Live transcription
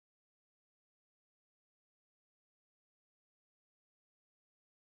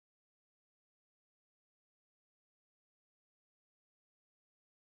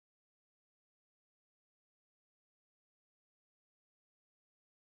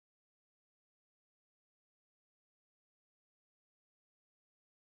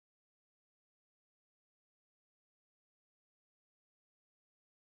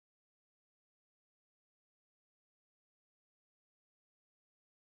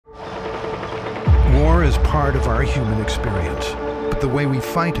is part of our human experience, but the way we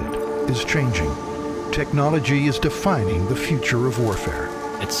fight it is changing. Technology is defining the future of warfare.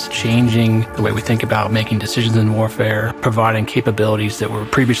 It's changing the way we think about making decisions in warfare, providing capabilities that were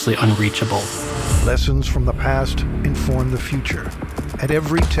previously unreachable. Lessons from the past inform the future. At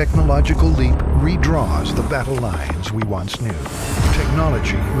every technological leap redraws the battle lines we once knew.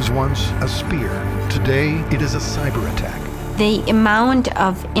 Technology was once a spear. Today, it is a cyber attack. The amount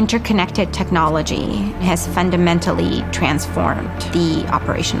of interconnected technology has fundamentally transformed the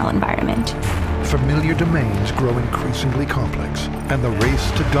operational environment. Familiar domains grow increasingly complex, and the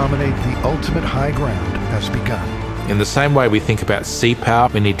race to dominate the ultimate high ground has begun. In the same way we think about sea power,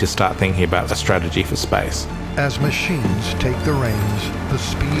 we need to start thinking about a strategy for space. As machines take the reins, the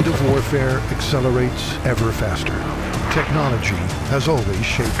speed of warfare accelerates ever faster. Technology has always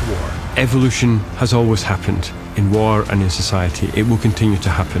shaped war. Evolution has always happened in war and in society. It will continue to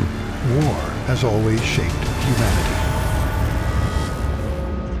happen. War has always shaped humanity.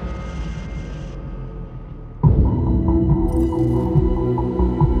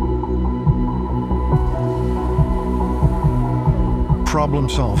 Problem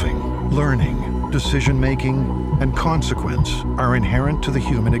solving, learning, decision-making, and consequence are inherent to the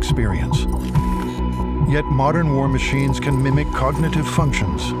human experience. Yet modern war machines can mimic cognitive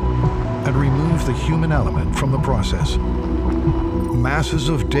functions and remove the human element from the process. Masses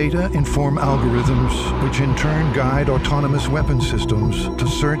of data inform algorithms, which in turn guide autonomous weapon systems to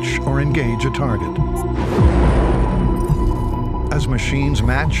search or engage a target. As machines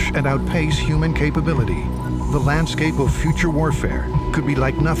match and outpace human capability, the landscape of future warfare could be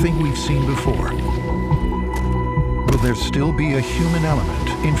like nothing we've seen before. Will there still be a human element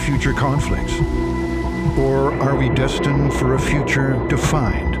in future conflicts? Or are we destined for a future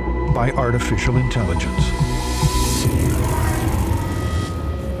defined by artificial intelligence?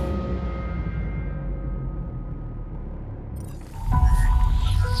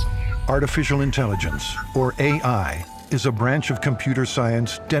 Artificial intelligence, or AI, is a branch of computer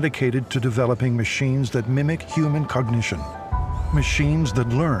science dedicated to developing machines that mimic human cognition. Machines that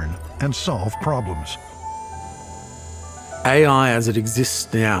learn and solve problems. AI as it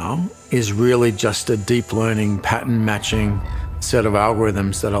exists now is really just a deep learning, pattern matching set of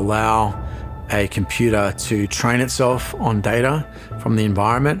algorithms that allow a computer to train itself on data from the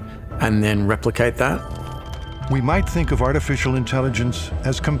environment and then replicate that. We might think of artificial intelligence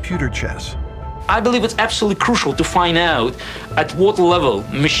as computer chess. I believe it's absolutely crucial to find out at what level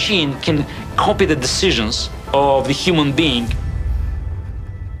machine can copy the decisions of the human being.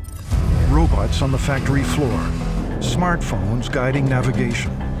 Robots on the factory floor, smartphones guiding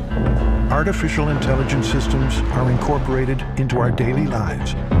navigation. Artificial intelligence systems are incorporated into our daily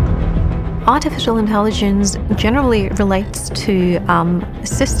lives. Artificial intelligence generally relates to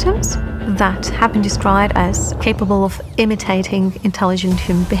systems that have been described as capable of imitating intelligent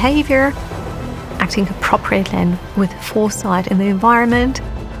human behavior, acting appropriately and with foresight in the environment,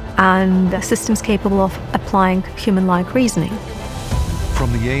 and systems capable of applying human-like reasoning.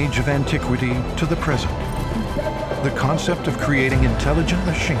 From the age of antiquity to the present, the concept of creating intelligent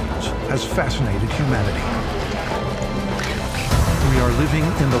machines has fascinated humanity. We are living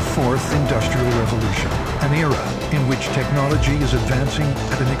in the fourth industrial revolution, an era in which technology is advancing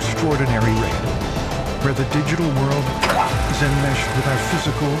at an extraordinary rate, where the digital world is enmeshed with our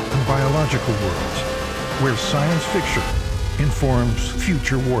physical and biological worlds, where science fiction informs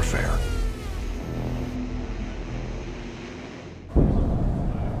future warfare.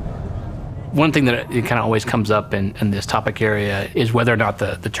 One thing that it kind of always comes up in this topic area is whether or not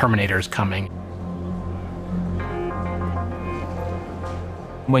the Terminator is coming.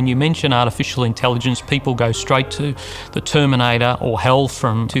 When you mention artificial intelligence, people go straight to the Terminator or HAL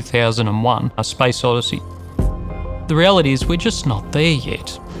from 2001, A Space Odyssey. The reality is we're just not there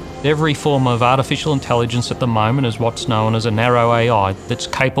yet. Every form of artificial intelligence at the moment is what's known as a narrow AI that's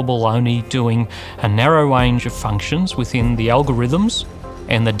capable only doing a narrow range of functions within the algorithms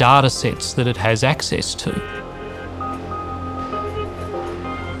and the data sets that it has access to.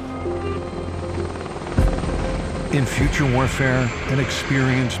 In future warfare, an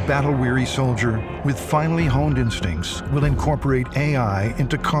experienced, battle-weary soldier with finely honed instincts will incorporate AI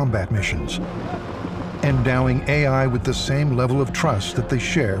into combat missions, endowing AI with the same level of trust that they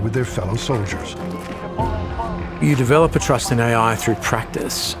share with their fellow soldiers. You develop a trust in AI through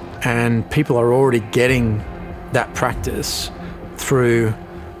practice, and people are already getting that practice through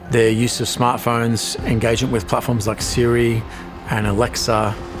their use of smartphones, engagement with platforms like Siri and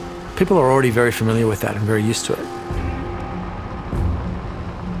Alexa. People are already very familiar with that and very used to it.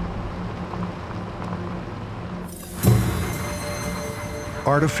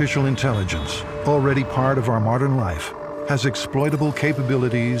 Artificial intelligence, already part of our modern life, has exploitable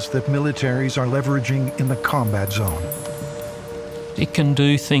capabilities that militaries are leveraging in the combat zone. It can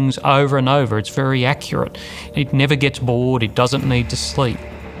do things over and over. It's very accurate. It never gets bored. It doesn't need to sleep.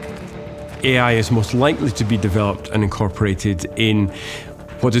 AI is most likely to be developed and incorporated in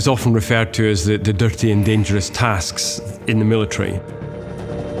what is often referred to as the dirty and dangerous tasks in the military.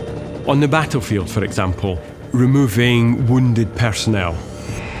 On the battlefield, for example, removing wounded personnel.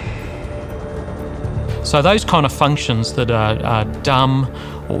 So those kind of functions that are dumb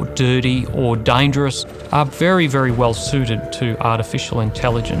or dirty or dangerous are very, very well suited to artificial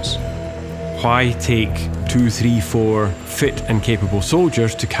intelligence. Why take 2, 3, 4 fit and capable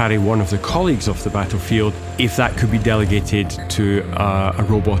soldiers to carry one of their colleagues off the battlefield if that could be delegated to a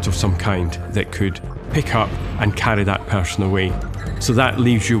robot of some kind that could pick up and carry that person away? So that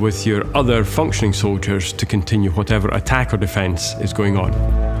leaves you with your other functioning soldiers to continue whatever attack or defense is going on.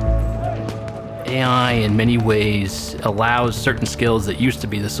 AI in many ways allows certain skills that used to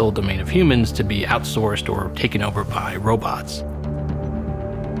be the sole domain of humans to be outsourced or taken over by robots.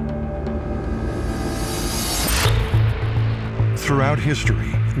 Throughout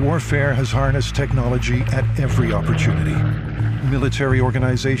history, warfare has harnessed technology at every opportunity. Military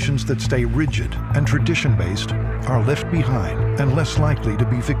organizations that stay rigid and tradition-based are left behind and less likely to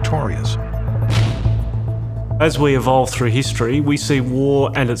be victorious. As we evolve through history, we see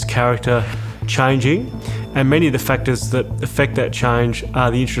war and its character changing, and many of the factors that affect that change are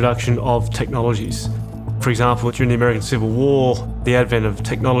the introduction of technologies. For example, during the American Civil War, the advent of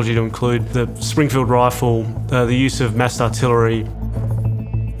technology to include the Springfield rifle, the use of massed artillery,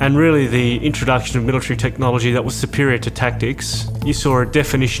 and really the introduction of military technology that was superior to tactics. You saw a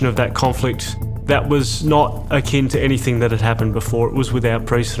definition of that conflict that was not akin to anything that had happened before. It was without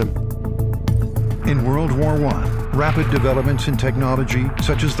precedent. In World War I, rapid developments in technology,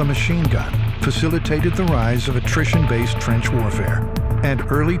 such as the machine gun, facilitated the rise of attrition-based trench warfare, and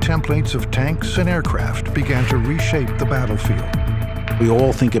early templates of tanks and aircraft began to reshape the battlefield. We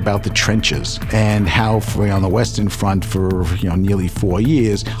all think about the trenches and how on the Western Front for nearly 4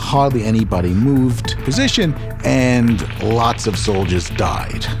 years, hardly anybody moved position and lots of soldiers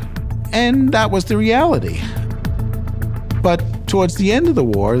died. And that was the reality. But towards the end of the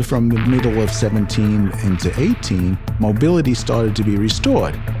war, from the middle of 17 into 18, mobility started to be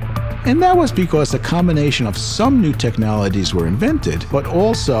restored. And that was because a combination of some new technologies were invented, but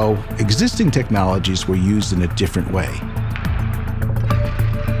also existing technologies were used in a different way.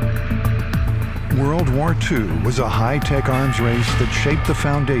 World War II was a high-tech arms race that shaped the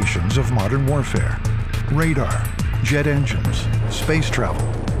foundations of modern warfare. Radar, jet engines, space travel.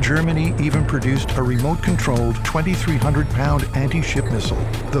 Germany even produced a remote-controlled 2,300-pound anti-ship missile,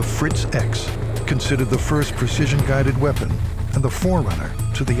 the Fritz X, considered the first precision-guided weapon and the forerunner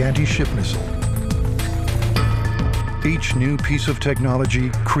to the anti-ship missile. Each new piece of technology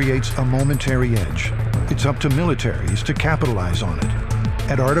creates a momentary edge. It's up to militaries to capitalize on it.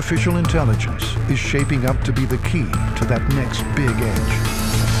 And artificial intelligence is shaping up to be the key to that next big edge.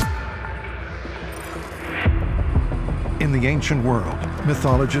 In the ancient world,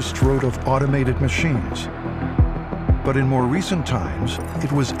 mythologists wrote of automated machines. But in more recent times,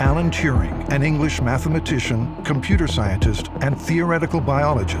 it was Alan Turing, an English mathematician, computer scientist, and theoretical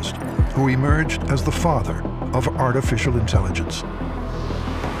biologist, who emerged as the father of artificial intelligence.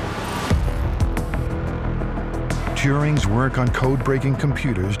 Turing's work on code-breaking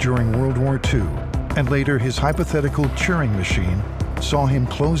computers during World War II, and later his hypothetical Turing machine, saw him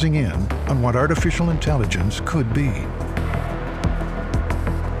closing in on what artificial intelligence could be.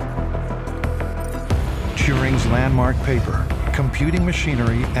 Turing's landmark paper, Computing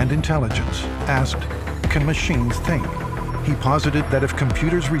Machinery and Intelligence, asked, can machines think? He posited that if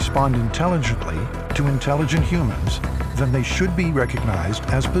computers respond intelligently to intelligent humans, then they should be recognized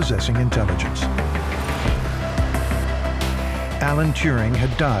as possessing intelligence. Alan Turing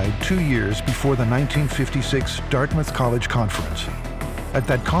had died 2 years before the 1956 Dartmouth College Conference. At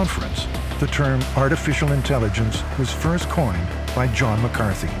that conference, the term artificial intelligence was first coined by John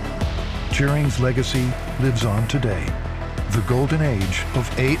McCarthy. Turing's legacy lives on today. The golden age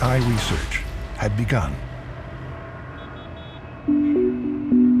of AI research had begun.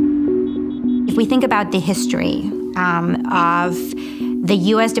 If we think about the history of the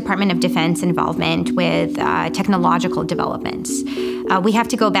U.S. Department of Defense involvement with technological developments, we have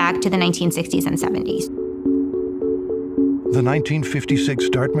to go back to the 1960s and 70s. The 1956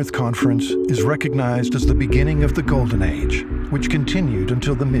 Dartmouth Conference is recognized as the beginning of the Golden Age, which continued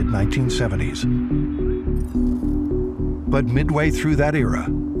until the mid-1970s. But midway through that era,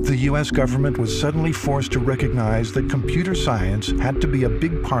 the U.S. government was suddenly forced to recognize that computer science had to be a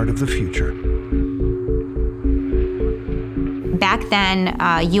big part of the future. then,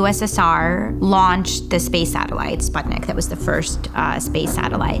 USSR launched the space satellite, Sputnik. That was the first space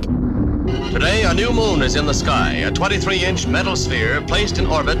satellite. Today, a new moon is in the sky, a 23-inch metal sphere placed in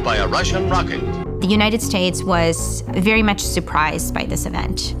orbit by a Russian rocket. The United States was very much surprised by this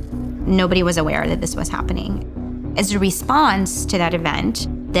event. Nobody was aware that this was happening. As a response to that event,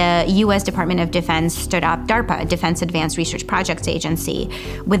 the U.S. Department of Defense stood up DARPA, Defense Advanced Research Projects Agency,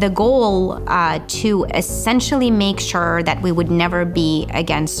 with a goal to essentially make sure that we would never be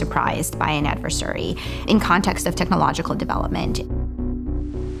again surprised by an adversary in context of technological development.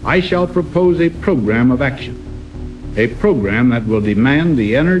 I shall propose a program of action, a program that will demand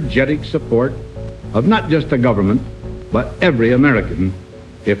the energetic support of not just the government, but every American,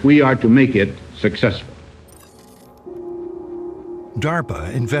 if we are to make it successful.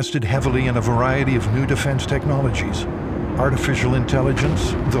 DARPA invested heavily in a variety of new defense technologies. Artificial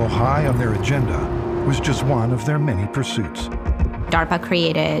intelligence, though high on their agenda, was just one of their many pursuits. DARPA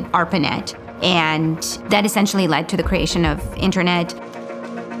created ARPANET, and that essentially led to the creation of Internet.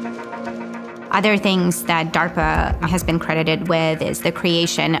 Other things that DARPA has been credited with is the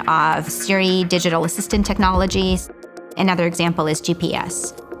creation of Siri digital assistant technologies. Another example is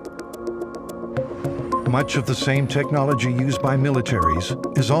GPS. Much of the same technology used by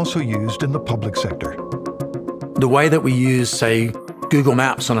militaries is also used in the public sector. The way that we use, say, Google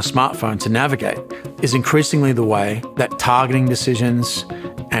Maps on a smartphone to navigate is increasingly the way that targeting decisions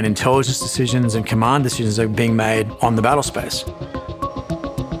and intelligence decisions and command decisions are being made on the battle space.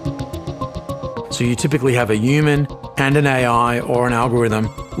 So you typically have a human and an AI or an algorithm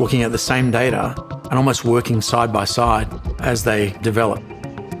looking at the same data and almost working side by side as they develop.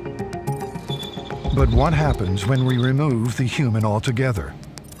 But what happens when we remove the human altogether?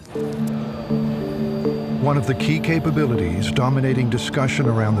 One of the key capabilities dominating discussion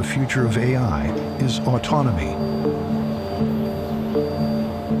around the future of AI is autonomy.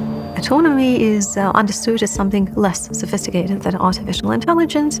 Autonomy is understood as something less sophisticated than artificial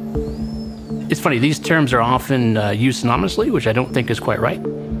intelligence. It's funny, these terms are often used synonymously, which I don't think is quite right.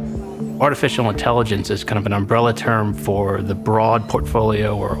 Artificial intelligence is kind of an umbrella term for the broad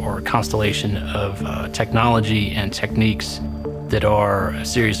portfolio or constellation of technology and techniques that are a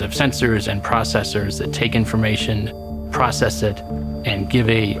series of sensors and processors that take information, process it, and give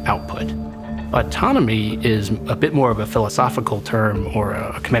a output. Autonomy is a bit more of a philosophical term or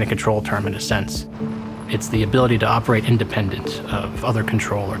a command and control term in a sense. It's the ability to operate independent of other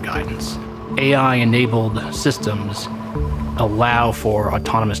control or guidance. AI-enabled systems allow for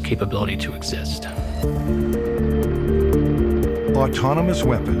autonomous capability to exist. Autonomous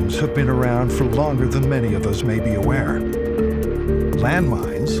weapons have been around for longer than many of us may be aware.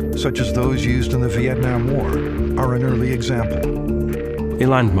 Landmines, such as those used in the Vietnam War, are an early example. A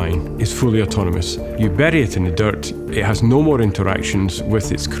landmine is fully autonomous. You bury it in the dirt, it has no more interactions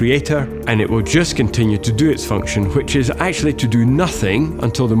with its creator, and it will just continue to do its function, which is actually to do nothing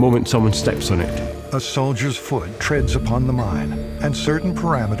until the moment someone steps on it. A soldier's foot treads upon the mine, and certain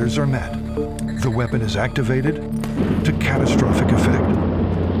parameters are met. The weapon is activated to catastrophic effect.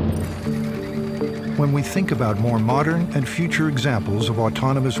 When we think about more modern and future examples of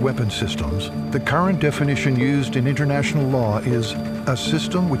autonomous weapon systems, the current definition used in international law is a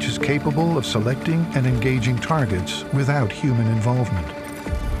system which is capable of selecting and engaging targets without human involvement.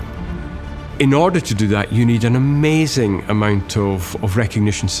 In order to do that, you need an amazing amount of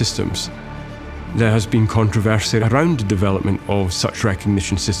recognition systems. There has been controversy around the development of such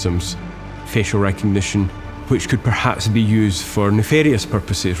recognition systems, facial recognition, which could perhaps be used for nefarious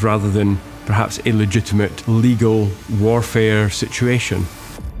purposes rather than perhaps a legitimate legal warfare situation.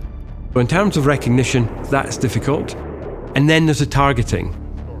 In terms of recognition, that's difficult. And then there's the targeting.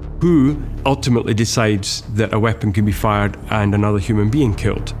 Who ultimately decides that a weapon can be fired and another human being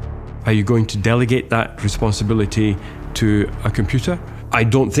killed? Are you going to delegate that responsibility to a computer? I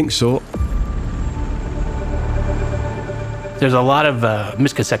don't think so. There's a lot of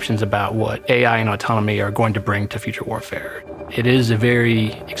misconceptions about what AI and autonomy are going to bring to future warfare. It is a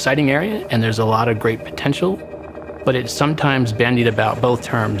very exciting area, and there's a lot of great potential, but it's sometimes bandied about both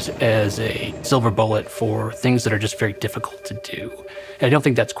terms as a silver bullet for things that are just very difficult to do. And I don't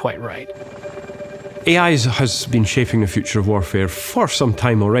think that's quite right. AI has been shaping the future of warfare for some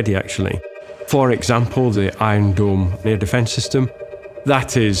time already, actually. For example, the Iron Dome air defense system.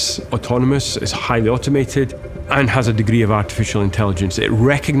 That is autonomous, is highly automated, and has a degree of artificial intelligence. It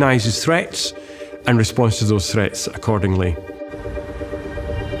recognizes threats and responds to those threats accordingly.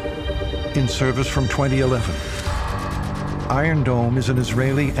 In service from 2011, Iron Dome is an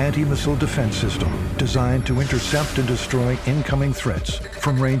Israeli anti-missile defense system designed to intercept and destroy incoming threats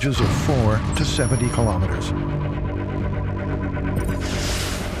from ranges of 4 to 70 kilometers.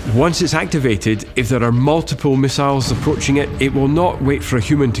 Once it's activated, if there are multiple missiles approaching it, it will not wait for a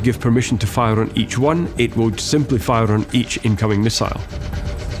human to give permission to fire on each one. It will simply fire on each incoming missile.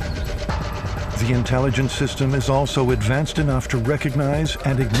 The intelligence system is also advanced enough to recognize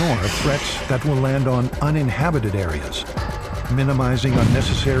and ignore threats that will land on uninhabited areas, minimizing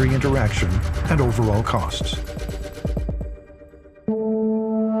unnecessary interaction and overall costs.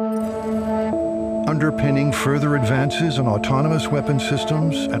 Underpinning further advances in autonomous weapon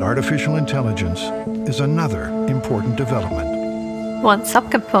systems and artificial intelligence is another important development. One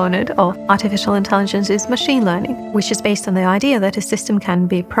subcomponent of artificial intelligence is machine learning, which is based on the idea that a system can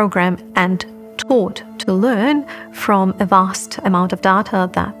be programmed and taught to learn from a vast amount of data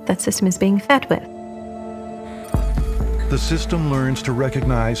that that system is being fed with. The system learns to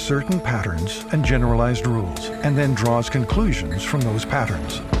recognize certain patterns and generalized rules, and then draws conclusions from those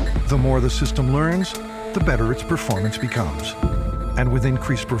patterns. The more the system learns, the better its performance becomes. And with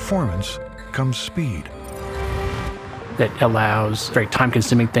increased performance comes speed. That allows very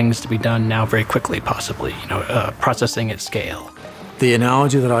time-consuming things to be done now very quickly, possibly, processing at scale. The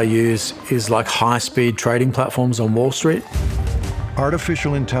analogy that I use is like high-speed trading platforms on Wall Street.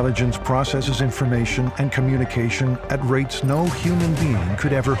 Artificial intelligence processes information and communication at rates no human being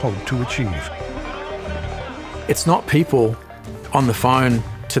could ever hope to achieve. It's not people on the phone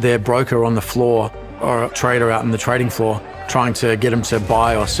to their broker on the floor or a trader out on the trading floor trying to get them to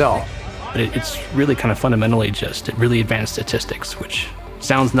buy or sell. But it's really kind of fundamentally just really advanced statistics, which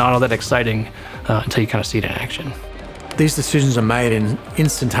sounds not all that exciting until you kind of see it in action. These decisions are made in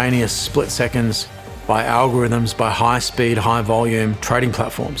instantaneous split seconds by algorithms, by high-speed, high-volume trading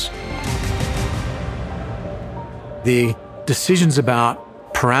platforms. The decisions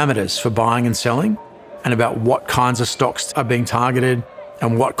about parameters for buying and selling and about what kinds of stocks are being targeted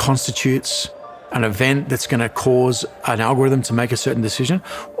and what constitutes an event that's going to cause an algorithm to make a certain decision,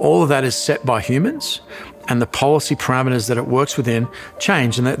 all of that is set by humans, and the policy parameters that it works within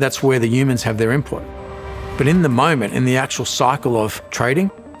change, and that's where the humans have their input. But in the moment, in the actual cycle of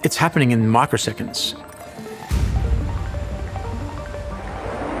trading, it's happening in microseconds.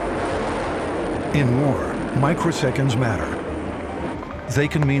 In war, microseconds matter. They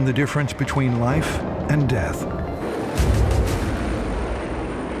can mean the difference between life and death.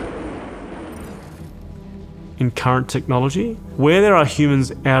 In current technology, where there are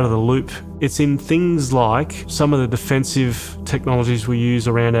humans out of the loop, it's in things like some of the defensive technologies we use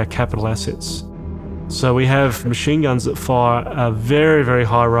around our capital assets. So we have machine guns that fire a very, very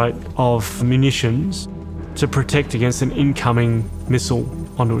high rate of munitions to protect against an incoming missile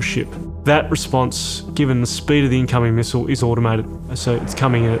onto a ship. That response, given the speed of the incoming missile, is automated. So it's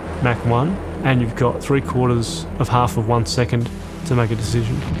coming at Mach 1, and you've got 3/4 of half of 1 second to make a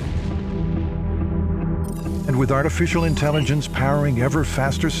decision. And with artificial intelligence powering ever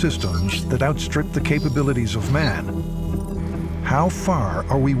faster systems that outstrip the capabilities of man, how far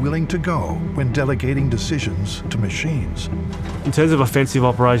are we willing to go when delegating decisions to machines? In terms of offensive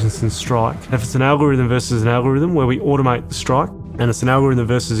operations and strike, if it's an algorithm versus an algorithm where we automate the strike, and it's an algorithm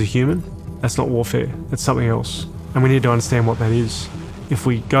versus a human, that's not warfare, that's something else. And we need to understand what that is. If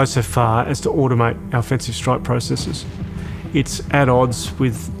we go so far as to automate our offensive strike processes, it's at odds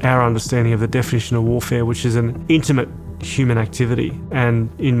with our understanding of the definition of warfare, which is an intimate human activity, and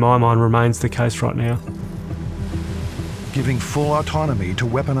in my mind remains the case right now. Giving full autonomy to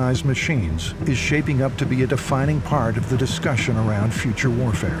weaponized machines is shaping up to be a defining part of the discussion around future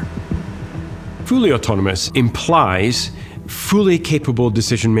warfare. Fully autonomous implies fully capable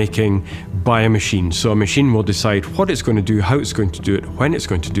decision-making by a machine. So a machine will decide what it's going to do, how it's going to do it, when it's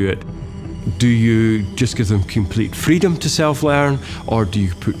going to do it. Do you just give them complete freedom to self-learn, or do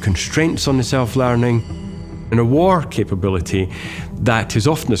you put constraints on the self-learning? In a war capability, that is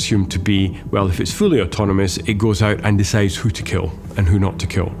often assumed to be, well, if it's fully autonomous, it goes out and decides who to kill and who not to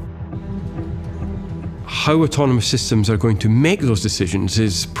kill. How autonomous systems are going to make those decisions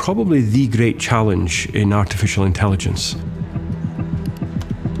is probably the great challenge in artificial intelligence.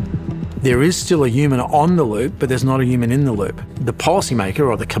 There is still a human on the loop, but there's not a human in the loop. The policymaker,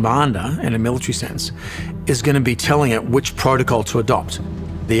 or the commander in a military sense, is going to be telling it which protocol to adopt.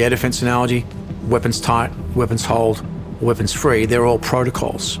 The air defense analogy, weapons tight, weapons hold, weapons free, they're all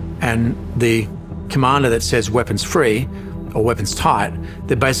protocols. And the commander that says weapons free or weapons tight,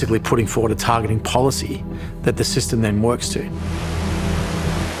 they're basically putting forward a targeting policy that the system then works to.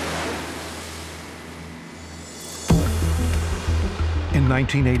 In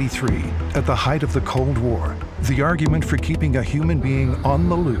 1983, at the height of the Cold War, the argument for keeping a human being on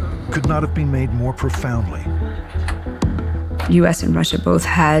the loop could not have been made more profoundly. US and Russia both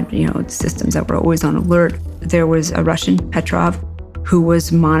had, systems that were always on alert. There was a Russian, Petrov, who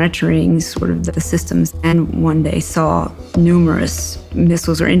was monitoring sort of the systems and one day saw numerous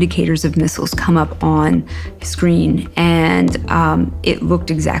missiles or indicators of missiles come up on his screen. And it looked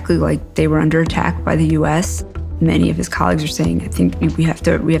exactly like they were under attack by the US. Many of his colleagues are saying, I think we have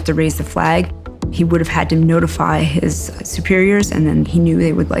to raise the flag. He would have had to notify his superiors, and then he knew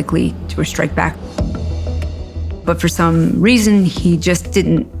they would likely do a strike back. But for some reason, he just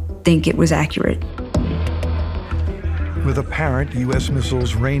didn't think it was accurate. With apparent US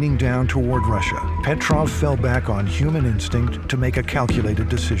missiles raining down toward Russia, Petrov fell back on human instinct to make a calculated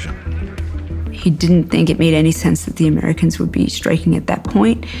decision. He didn't think it made any sense that the Americans would be striking at that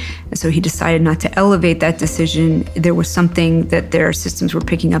point, and so he decided not to elevate that decision. There was something that their systems were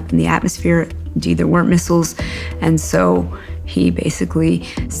picking up in the atmosphere. Indeed, there weren't missiles, and so he basically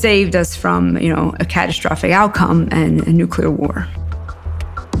saved us from, a catastrophic outcome and a nuclear war.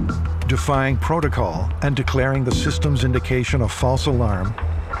 Defying protocol and declaring the system's indication a false alarm,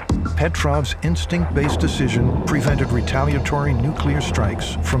 Petrov's instinct-based decision prevented retaliatory nuclear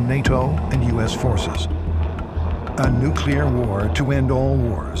strikes from NATO and US forces. A nuclear war to end all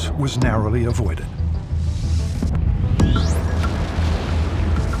wars was narrowly avoided.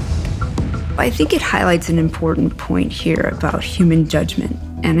 I think it highlights an important point here about human judgment.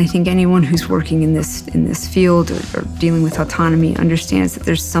 And I think anyone who's working in this field or dealing with autonomy understands that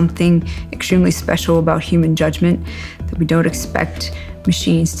there's something extremely special about human judgment that we don't expect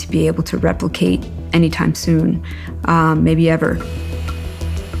machines to be able to replicate anytime soon, maybe ever.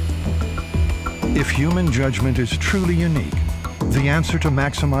 If human judgment is truly unique, the answer to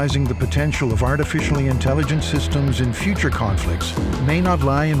maximizing the potential of artificially intelligent systems in future conflicts may not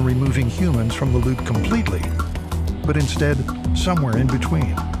lie in removing humans from the loop completely, but instead somewhere in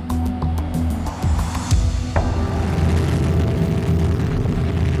between.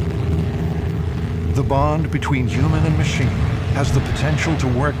 The bond between human and machine has the potential to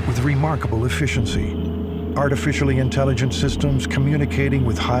work with remarkable efficiency. Artificially intelligent systems communicating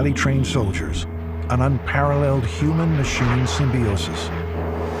with highly trained soldiers, an unparalleled human-machine symbiosis.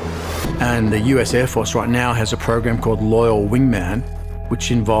 And the US Air Force right now has a program called Loyal Wingman,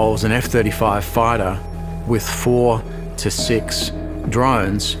 which involves an F-35 fighter with 4 to 6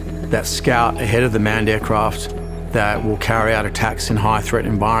 drones that scout ahead of the manned aircraft that will carry out attacks in high-threat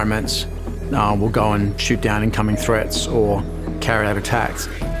environments, will go and shoot down incoming threats or carry out attacks.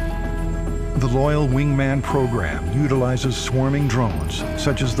 The Loyal Wingman program utilizes swarming drones,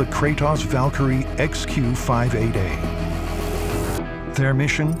 such as the Kratos Valkyrie XQ-58A. Their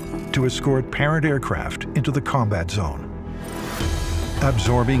mission? To escort parent aircraft into the combat zone,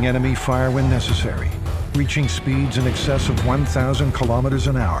 absorbing enemy fire when necessary, reaching speeds in excess of 1,000 kilometers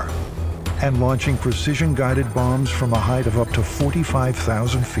an hour, and launching precision-guided bombs from a height of up to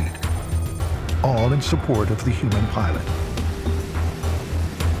 45,000 feet, all in support of the human pilot.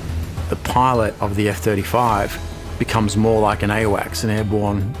 The pilot of the F-35 becomes more like an AWACS, an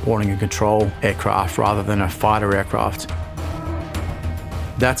airborne warning and control aircraft, rather than a fighter aircraft.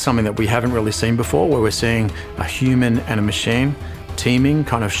 That's something that we haven't really seen before, where we're seeing a human and a machine teaming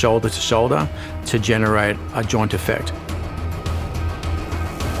kind of shoulder to shoulder to generate a joint effect.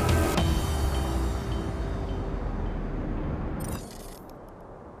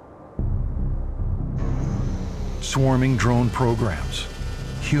 Swarming drone programs,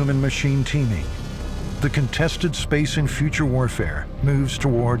 human-machine teaming. The contested space in future warfare moves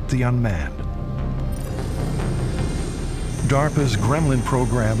toward the unmanned. DARPA's Gremlin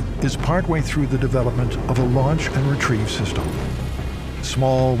program is partway through the development of a launch and retrieve system.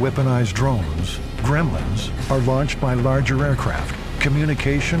 Small weaponized drones, Gremlins, are launched by larger aircraft.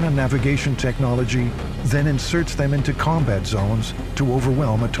 Communication and navigation technology then inserts them into combat zones to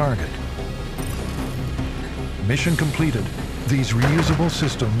overwhelm a target. Mission completed, these reusable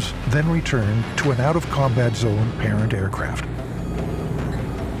systems then return to an out-of-combat zone parent aircraft.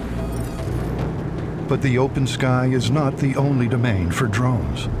 But the open sky is not the only domain for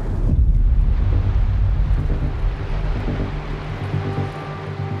drones.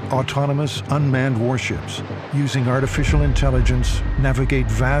 Autonomous unmanned warships, using artificial intelligence, navigate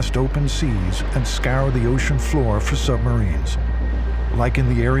vast open seas and scour the ocean floor for submarines. Like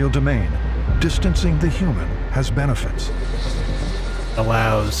in the aerial domain, distancing the human has benefits.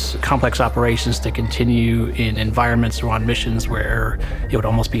 Allows complex operations to continue in environments or on missions where it would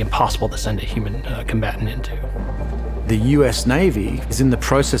almost be impossible to send a human combatant into. The US Navy is in the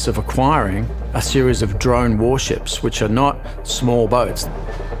process of acquiring a series of drone warships, which are not small boats.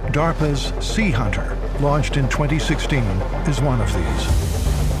 DARPA's Sea Hunter, launched in 2016, is one of these.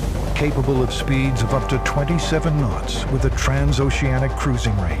 Capable of speeds of up to 27 knots with a transoceanic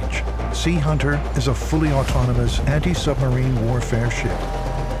cruising range. Sea Hunter is a fully autonomous anti-submarine warfare ship.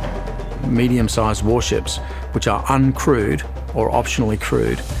 Medium-sized warships, which are uncrewed or optionally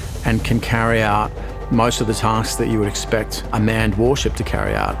crewed, and can carry out most of the tasks that you would expect a manned warship to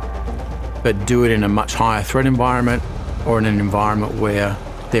carry out, but do it in a much higher threat environment or in an environment where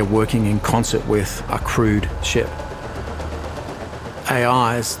they're working in concert with a crewed ship.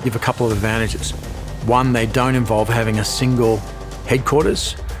 AIs give a couple of advantages. One, they don't involve having a single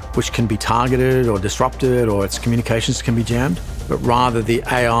headquarters, which can be targeted or disrupted, or its communications can be jammed, but rather the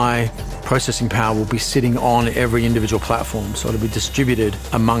AI processing power will be sitting on every individual platform, so it'll be distributed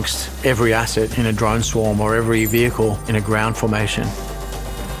amongst every asset in a drone swarm or every vehicle in a ground formation.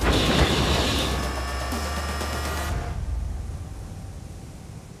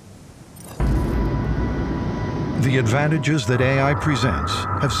 The advantages that AI presents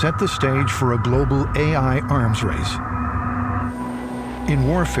have set the stage for a global AI arms race. In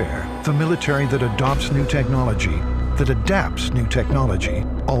warfare, the military that adopts new technology, that adapts new technology,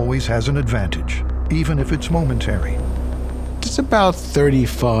 always has an advantage, even if it's momentary. It's about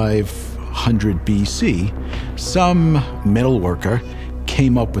 3500 BC. Some metal worker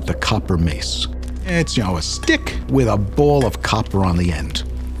came up with the copper mace. It's, a stick with a ball of copper on the end.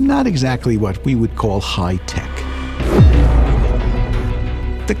 Not exactly what we would call high tech.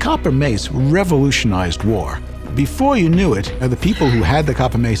 The copper mace revolutionized war. Before you knew it, the people who had the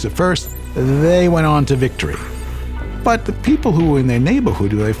copper mace at first, they went on to victory. But the people who were in their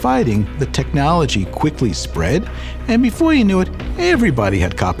neighborhood who they were fighting, the technology quickly spread, and before you knew it, everybody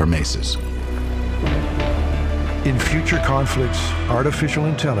had copper maces. In future conflicts, artificial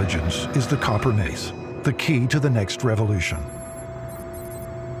intelligence is the copper mace, the key to the next revolution.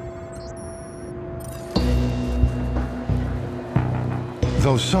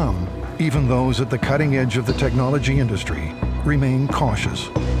 Though some, even those at the cutting edge of the technology industry, remain cautious.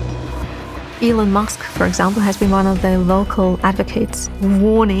 Elon Musk, for example, has been one of the vocal advocates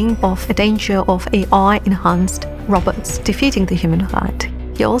warning of the danger of AI-enhanced robots defeating the human kind.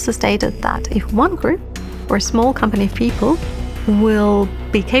 He also stated that if one group or a small company of people will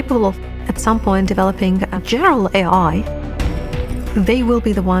be capable of, at some point, developing a general AI, they will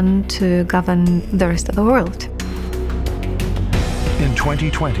be the one to govern the rest of the world. In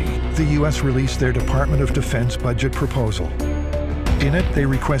 2020, the US released their Department of Defense budget proposal. In it, they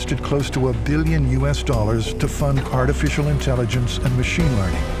requested close to $1 billion to fund artificial intelligence and machine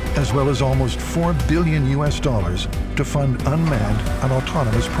learning, as well as almost $4 billion to fund unmanned and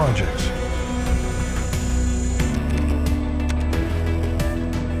autonomous projects.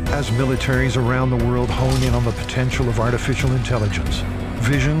 As militaries around the world hone in on the potential of artificial intelligence,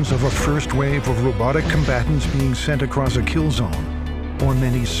 visions of a first wave of robotic combatants being sent across a kill zone, or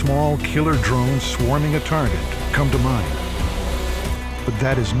many small killer drones swarming a target, come to mind. But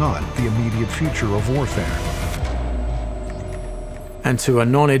that is not the immediate future of warfare. And to a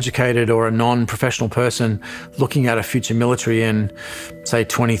non-educated or a non-professional person looking at a future military in, say,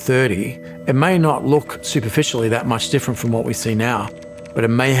 2030, it may not look superficially that much different from what we see now, but it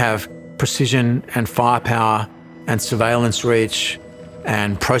may have precision and firepower and surveillance reach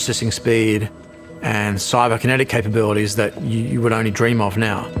and processing speed and cyberkinetic capabilities that you would only dream of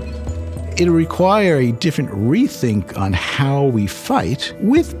now. It'll require a different rethink on how we fight,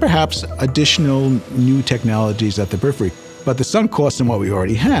 with perhaps additional new technologies at the periphery. But the sunk cost in what we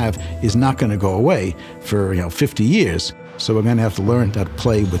already have is not going to go away for 50 years. So we're going to have to learn how to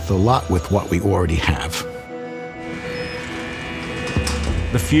play with what we already have.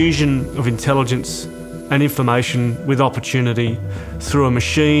 The fusion of intelligence and information with opportunity through a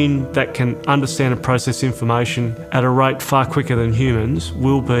machine that can understand and process information at a rate far quicker than humans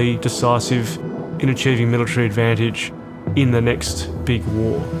will be decisive in achieving military advantage in the next big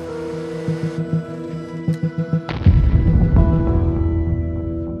war.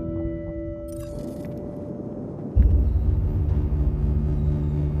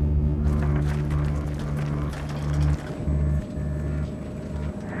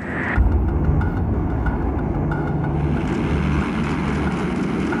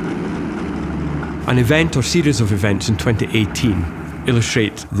 An event or series of events in 2018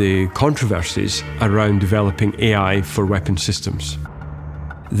 illustrate the controversies around developing AI for weapon systems.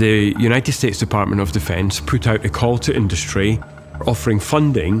 The United States Department of Defense put out a call to industry offering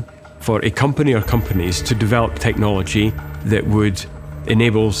funding for a company or companies to develop technology that would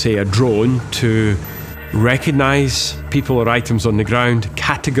enable, say, a drone to recognize people or items on the ground,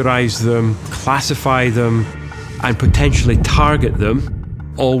 categorize them, classify them, and potentially target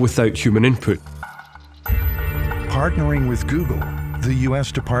them, all without human input. Partnering with Google, the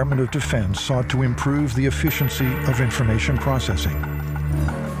US Department of Defense sought to improve the efficiency of information processing.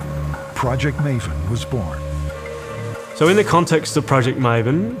 Project Maven was born. So in the context of Project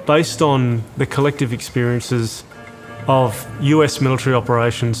Maven, based on the collective experiences of US military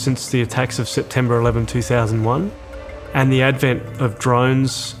operations since the attacks of September 11, 2001, and the advent of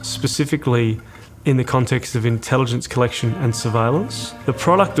drones, specifically in the context of intelligence collection and surveillance, the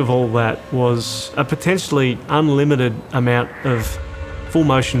product of all that was a potentially unlimited amount of full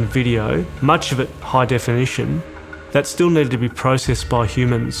motion video, much of it high definition, that still needed to be processed by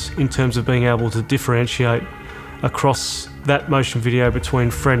humans in terms of being able to differentiate across that motion video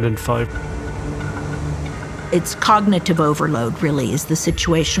between friend and foe. It's cognitive overload, really, is the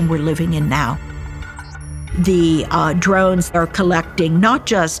situation we're living in now. The drones are collecting not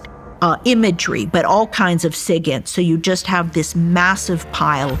just imagery, but all kinds of SIGINT. So you just have this massive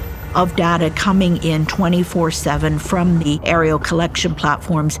pile of data coming in 24/7 from the aerial collection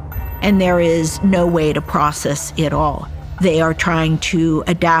platforms, and there is no way to process it all. They are trying to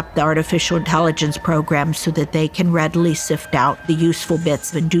adapt the artificial intelligence program so that they can readily sift out the useful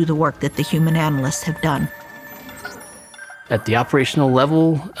bits and do the work that the human analysts have done. At the operational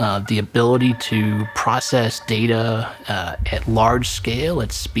level, the ability to process data at large scale,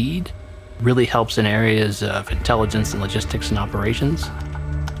 at speed, really helps in areas of intelligence and logistics and operations.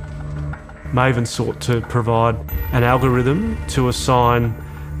 Maven sought to provide an algorithm to assign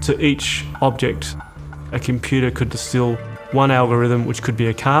to each object. A computer could distill one algorithm, which could be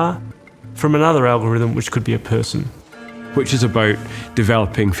a car, from another algorithm, which could be a person. Which is about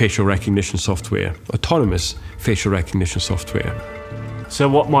developing facial recognition software, autonomous facial recognition software. So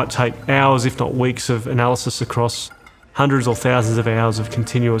what might take hours, if not weeks, of analysis across hundreds or thousands of hours of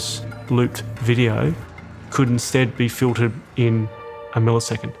continuous looped video could instead be filtered in a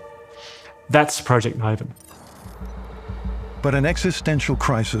millisecond. That's Project Maven. But an existential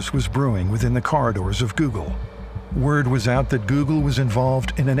crisis was brewing within the corridors of Google. Word was out that Google was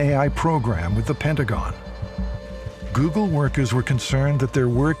involved in an AI program with the Pentagon. Google workers were concerned that their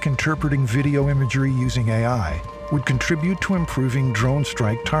work interpreting video imagery using AI would contribute to improving drone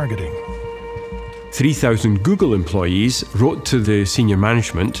strike targeting. 3,000 Google employees wrote to the senior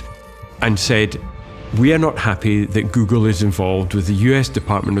management and said, "We are not happy that Google is involved with the US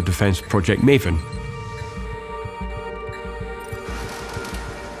Department of Defense Project Maven."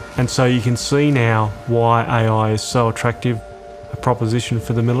 And so you can see now why AI is so attractive a proposition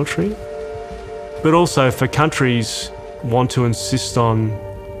for the military. But also for countries want to insist on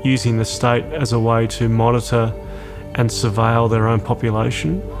using the state as a way to monitor and surveil their own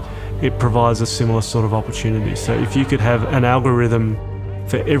population, it provides a similar sort of opportunity. So if you could have an algorithm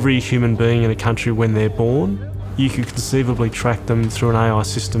for every human being in a country when they're born, you could conceivably track them through an AI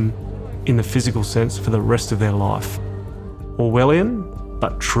system in the physical sense for the rest of their life. Orwellian,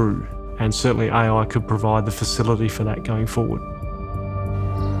 but true. And certainly AI could provide the facility for that going forward.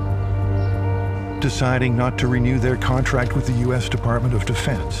 Deciding not to renew their contract with the US Department of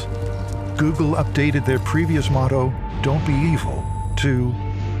Defense, Google updated their previous motto, "Don't be evil," to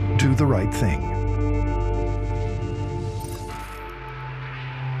 "Do the right thing."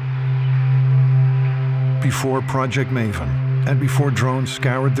 Before Project Maven, and before drones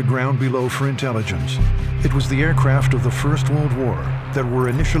scoured the ground below for intelligence, it was the aircraft of the First World War that were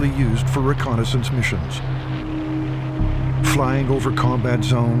initially used for reconnaissance missions. Flying over combat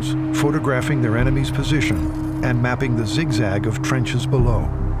zones, photographing their enemy's position, and mapping the zigzag of trenches below.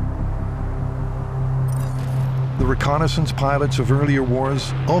 The reconnaissance pilots of earlier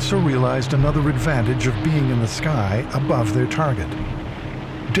wars also realized another advantage of being in the sky above their target: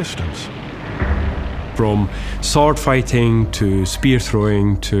 distance. From sword fighting to spear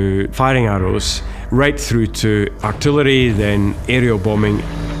throwing to firing arrows, right through to artillery, then aerial bombing,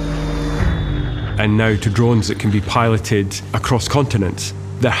 and now to drones that can be piloted across continents.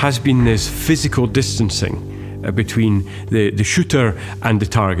 There has been this physical distancing between the shooter and the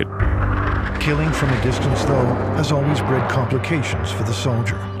target. Killing from a distance, though, has always bred complications for the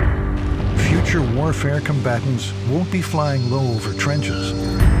soldier. Future warfare combatants won't be flying low over trenches.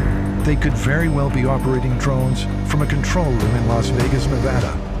 They could very well be operating drones from a control room in Las Vegas,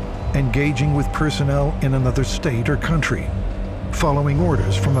 Nevada, engaging with personnel in another state or country, following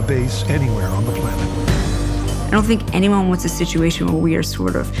orders from a base anywhere on the planet. I don't think anyone wants a situation where we are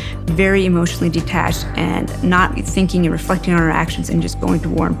sort of very emotionally detached and not thinking and reflecting on our actions and just going to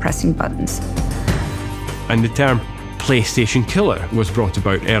war and pressing buttons. And the term PlayStation killer was brought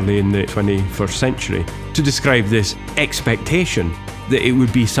about early in the 21st century to describe this expectation that it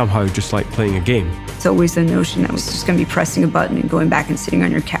would be somehow just like playing a game. It's always the notion that it's just going to be pressing a button and going back and sitting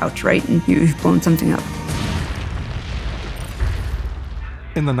on your couch, right? And you've blown something up.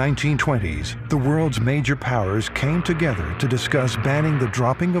 In the 1920s, the world's major powers came together to discuss banning the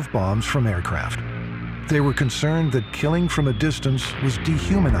dropping of bombs from aircraft. They were concerned that killing from a distance was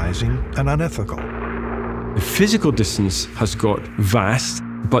dehumanizing and unethical. The physical distance has got vast,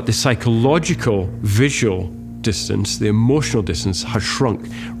 but the psychological, visual distance, the emotional distance, has shrunk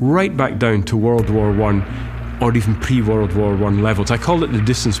right back down to World War I or even pre-World War I levels. I call it the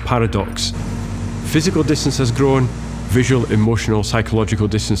distance paradox. Physical distance has grown, visual, emotional, psychological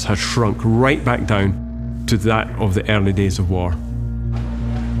distance has shrunk right back down to that of the early days of war.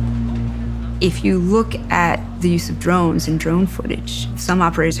 If you look at the use of drones and drone footage, some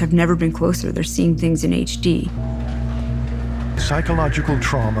operators have never been closer. They're seeing things in HD. Psychological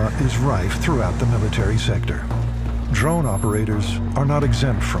trauma is rife throughout the military sector. Drone operators are not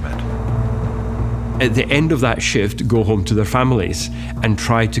exempt from it. At the end of that shift, go home to their families and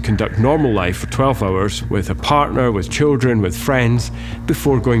try to conduct normal life for 12 hours with a partner, with children, with friends,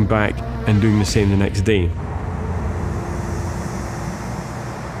 before going back and doing the same the next day.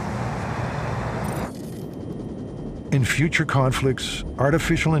 In future conflicts,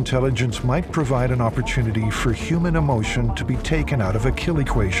 artificial intelligence might provide an opportunity for human emotion to be taken out of a kill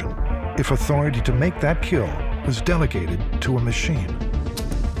equation if authority to make that kill was delegated to a machine.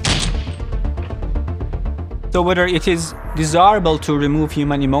 So whether it is desirable to remove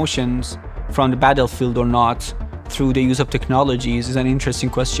human emotions from the battlefield or not through the use of technologies is an interesting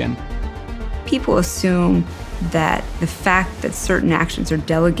question. People assume that the fact that certain actions are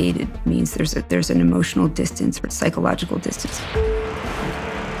delegated means there's an emotional distance or psychological distance.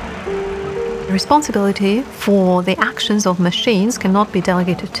 The responsibility for the actions of machines cannot be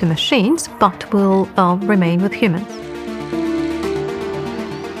delegated to machines, but will remain with humans.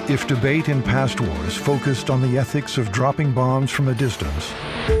 If debate in past wars focused on the ethics of dropping bombs from a distance,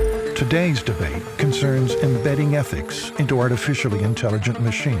 today's debate concerns embedding ethics into artificially intelligent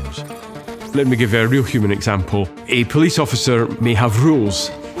machines. Let me give you a real human example. A police officer may have rules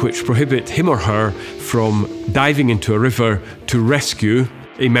which prohibit him or her from diving into a river to rescue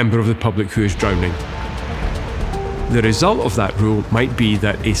a member of the public who is drowning. The result of that rule might be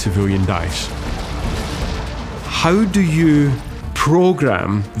that a civilian dies. How do you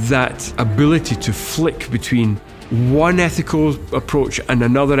program that ability to flick between one ethical approach and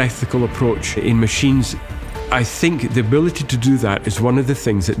another ethical approach in machines? I think the ability to do that is one of the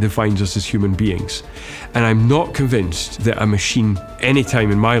things that defines us as human beings. And I'm not convinced that a machine, any time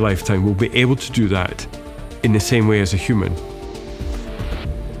in my lifetime, will be able to do that in the same way as a human.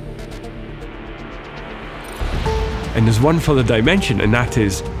 And there's one further dimension, and that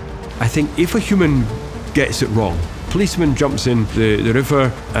is, I think if a human gets it wrong, policeman jumps in the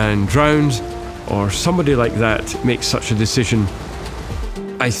river and drowns, or somebody like that makes such a decision,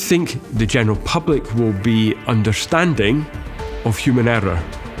 I think the general public will be understanding of human error.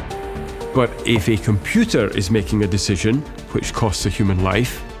 But if a computer is making a decision which costs a human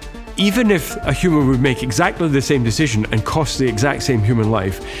life, even if a human would make exactly the same decision and cost the exact same human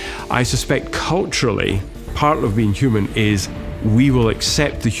life, I suspect culturally, part of being human is we will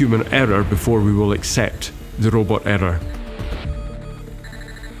accept the human error before we will accept the robot error.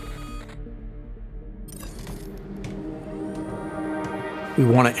 We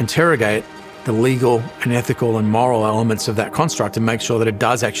want to interrogate the legal and ethical and moral elements of that construct and make sure that it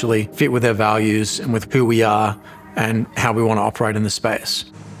does actually fit with our values and with who we are and how we want to operate in the space.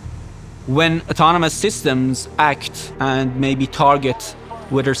 When autonomous systems act and maybe target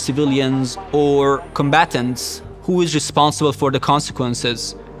whether civilians or combatants, who is responsible for the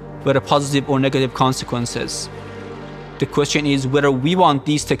consequences, whether positive or negative consequences? The question is whether we want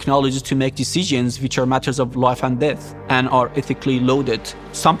these technologies to make decisions which are matters of life and death and are ethically loaded.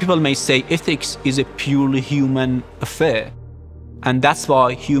 Some people may say ethics is a purely human affair, and that's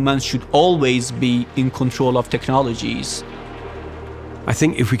why humans should always be in control of technologies. I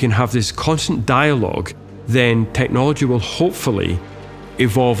think if we can have this constant dialogue, then technology will hopefully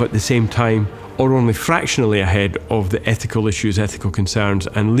evolve at the same time or only fractionally ahead of the ethical issues, ethical concerns,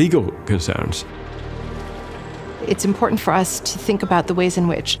 and legal concerns. It's important for us to think about the ways in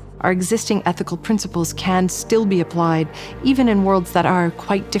which our existing ethical principles can still be applied, even in worlds that are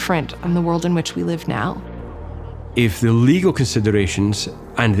quite different from the world in which we live now. If the legal considerations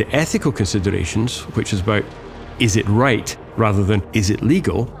and the ethical considerations, which is about is it right rather than is it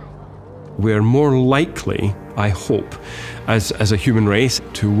legal, we're more likely, I hope, as a human race,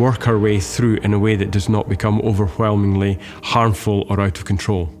 to work our way through in a way that does not become overwhelmingly harmful or out of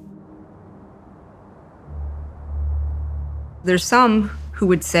control. There's some who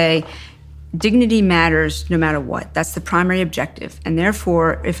would say Dignity matters no matter what. That's the primary objective. And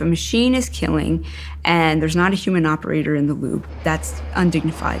therefore, if a machine is killing and there's not a human operator in the loop, that's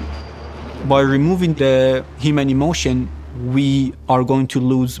undignified. By removing the human emotion, we are going to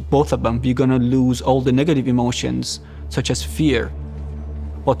lose both of them. We're going to lose all the negative emotions, such as fear,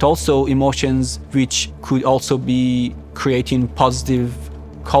 but also emotions which could also be creating positive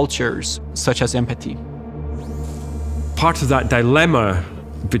cultures, such as empathy. Part of that dilemma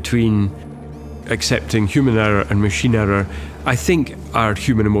between accepting human error and machine error, I think, are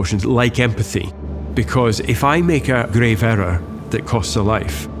human emotions like empathy. Because if I make a grave error that costs a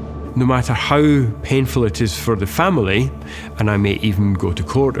life, no matter how painful it is for the family, and I may even go to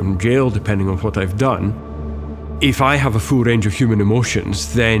court and jail depending on what I've done, if I have a full range of human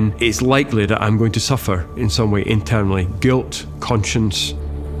emotions, then it's likely that I'm going to suffer in some way internally. Guilt, conscience.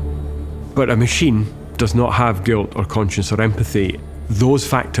 But a machine does not have guilt or conscience or empathy. Those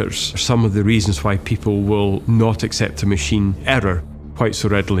factors are some of the reasons why people will not accept a machine error quite so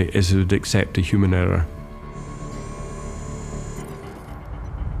readily as they would accept a human error.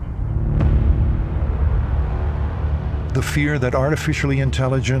 The fear that artificially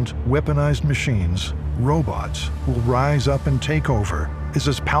intelligent, weaponized machines, robots, will rise up and take over is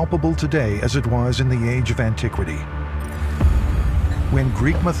as palpable today as it was in the age of antiquity. When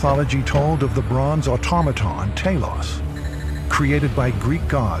Greek mythology told of the bronze automaton, Telos, created by Greek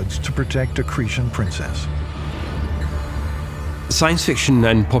gods to protect a Cretan princess. Science fiction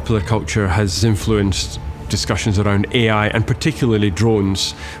and popular culture has influenced discussions around AI and particularly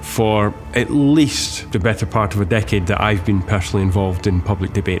drones for at least the better part of a decade that I've been personally involved in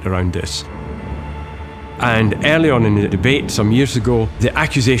public debate around this. And early on in the debate, some years ago, the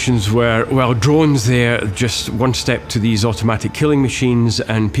accusations were, well, drones, they're just one step to these automatic killing machines,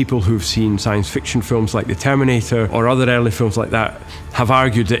 and people who've seen science fiction films like The Terminator or other early films like that have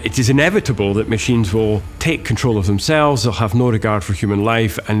argued that it is inevitable that machines will take control of themselves, they'll have no regard for human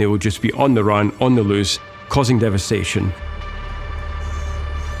life, and they will just be on the run, on the loose, causing devastation.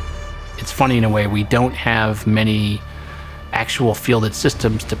 It's funny in a way, we don't have many actual fielded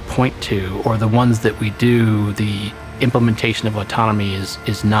systems to point to, or the ones that we do, the implementation of autonomy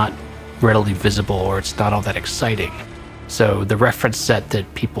is not readily visible, or it's not all that exciting. So the reference set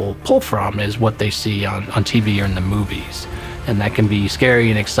that people pull from is what they see on TV or in the movies. And that can be scary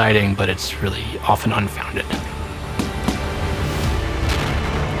and exciting, but it's really often unfounded.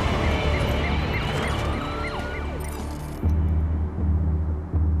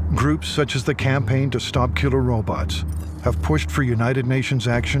 Groups such as the Campaign to Stop Killer Robots have pushed for United Nations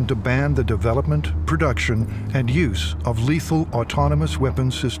action to ban the development, production, and use of lethal autonomous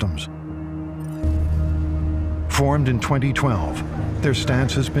weapons systems. Formed in 2012, their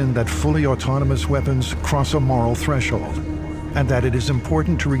stance has been that fully autonomous weapons cross a moral threshold, and that it is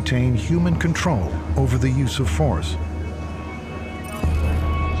important to retain human control over the use of force.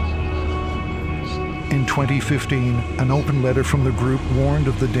 In 2015, an open letter from the group warned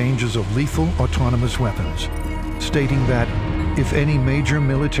of the dangers of lethal autonomous weapons, stating that if any major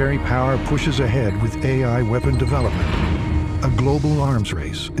military power pushes ahead with AI weapon development, a global arms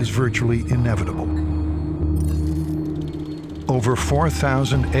race is virtually inevitable. Over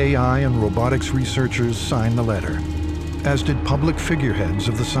 4,000 AI and robotics researchers signed the letter, as did public figureheads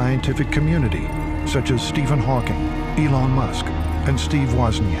of the scientific community, such as Stephen Hawking, Elon Musk, and Steve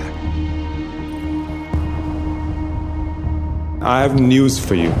Wozniak. I have news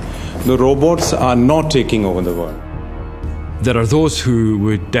for you. The robots are not taking over the world. There are those who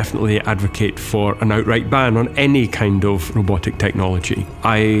would definitely advocate for an outright ban on any kind of robotic technology.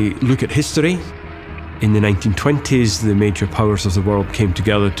 I look at history. In the 1920s, the major powers of the world came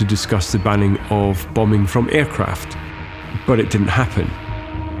together to discuss the banning of bombing from aircraft, but it didn't happen.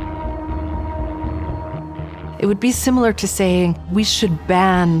 It would be similar to saying we should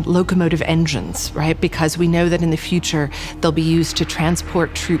ban locomotive engines, right? Because we know that in the future they'll be used to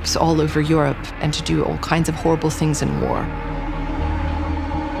transport troops all over Europe and to do all kinds of horrible things in war.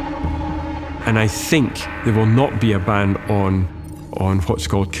 And I think there will not be a ban on what's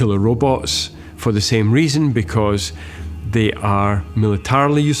called killer robots for the same reason, because they are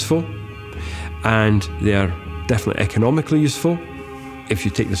militarily useful and they are definitely economically useful if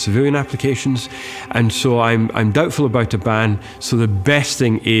you take the civilian applications. And so I'm doubtful about a ban. So the best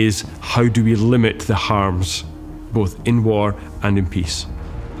thing is, how do we limit the harms, both in war and in peace?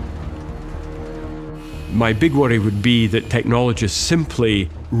 My big worry would be that technologists simply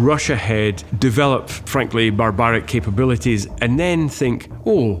rush ahead, develop, frankly, barbaric capabilities, and then think,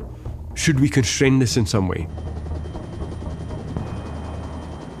 oh, should we constrain this in some way?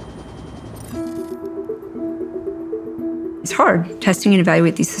 It's hard. Testing and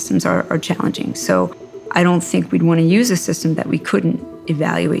evaluate these systems are challenging. So I don't think we'd want to use a system that we couldn't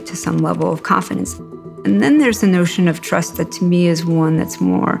evaluate to some level of confidence. And then there's the notion of trust that to me is one that's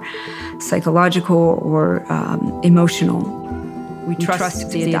more psychological or emotional. We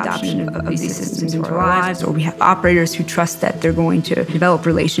trust the adoption of these systems into our lives, or we have operators who trust that they're going to develop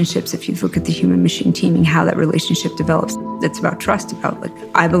relationships. If you look at the human-machine teaming, how that relationship develops, it's about trust, about like,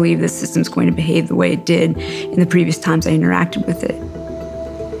 I believe this system's going to behave the way it did in the previous times I interacted with it.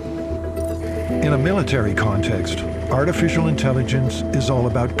 In a military context, artificial intelligence is all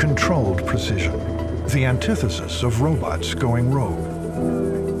about controlled precision, the antithesis of robots going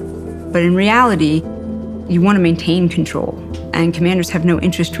rogue. But in reality, you want to maintain control, and commanders have no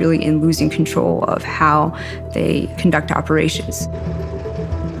interest really in losing control of how they conduct operations.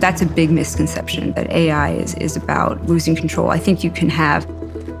 That's a big misconception, that AI is about losing control. I think you can have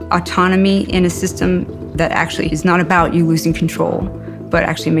autonomy in a system that actually is not about you losing control, but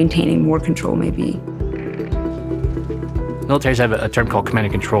actually maintaining more control maybe. Militaries have a term called command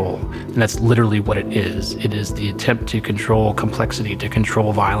and control, and that's literally what it is. It is the attempt to control complexity, to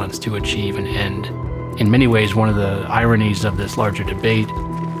control violence, to achieve an end. In many ways, one of the ironies of this larger debate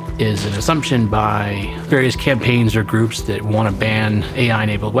is an assumption by various campaigns or groups that want to ban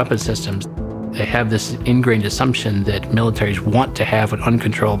AI-enabled weapon systems. They have this ingrained assumption that militaries want to have an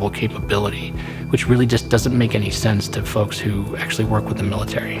uncontrollable capability, which really just doesn't make any sense to folks who actually work with the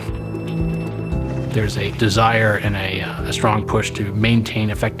military. There's a desire and a strong push to maintain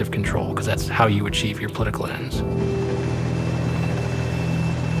effective control, because that's how you achieve your political ends.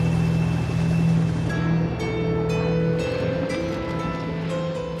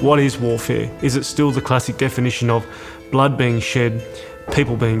 What is warfare? Is it still the classic definition of blood being shed,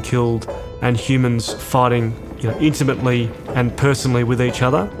 people being killed, and humans fighting, intimately and personally with each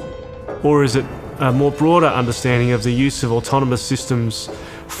other? Or is it a more broader understanding of the use of autonomous systems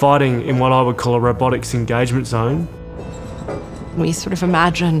fighting in what I would call a robotics engagement zone? We sort of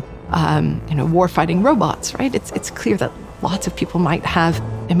imagine, war-fighting robots, right? It's clear that lots of people might have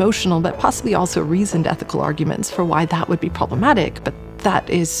emotional, but possibly also reasoned ethical arguments for why that would be problematic. But that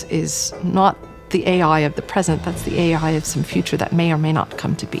is not the AI of the present. That's the AI of some future that may or may not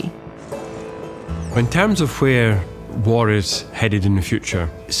come to be. In terms of where war is headed in the future,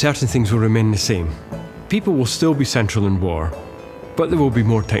 certain things will remain the same. People will still be central in war, but there will be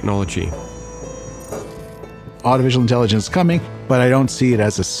more technology. Artificial intelligence is coming, but I don't see it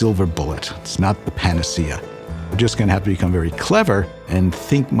as a silver bullet. It's not the panacea. We're just going to have to become very clever and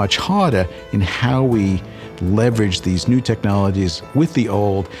think much harder in how we leverage these new technologies with the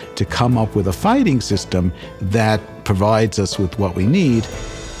old to come up with a fighting system that provides us with what we need,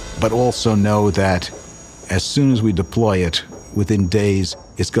 but also know that as soon as we deploy it, within days,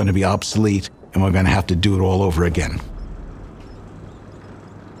 it's going to be obsolete and we're going to have to do it all over again.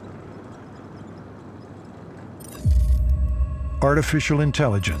 Artificial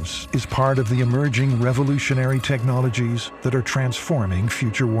intelligence is part of the emerging revolutionary technologies that are transforming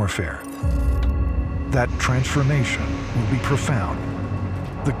future warfare. That transformation will be profound.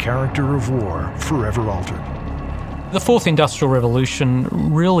 The character of war forever altered. The fourth industrial revolution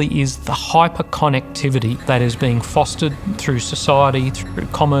really is the hyper-connectivity that is being fostered through society, through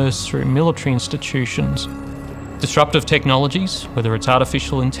commerce, through military institutions. Disruptive technologies, whether it's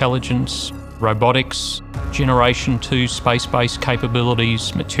artificial intelligence, robotics, Generation 2 space-based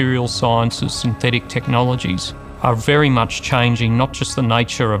capabilities, material sciences, synthetic technologies, are very much changing not just the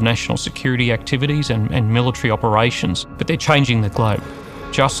nature of national security activities and military operations, but they're changing the globe.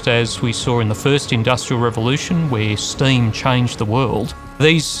 Just as we saw in the first industrial revolution where steam changed the world,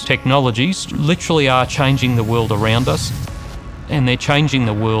 these technologies literally are changing the world around us, and they're changing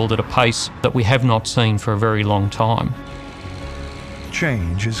the world at a pace that we have not seen for a very long time.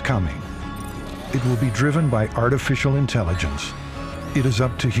 Change is coming. It will be driven by artificial intelligence. It is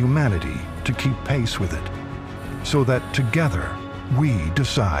up to humanity to keep pace with it, so that together we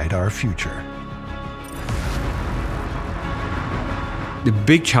decide our future. The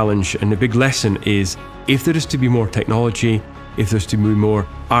big challenge and the big lesson is, if there is to be more technology, if there's to be more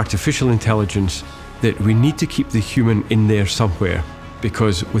artificial intelligence, that we need to keep the human in there somewhere,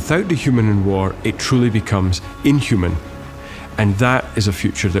 because without the human in war, it truly becomes inhuman. And that is a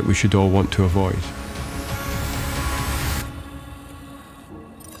future that we should all want to avoid.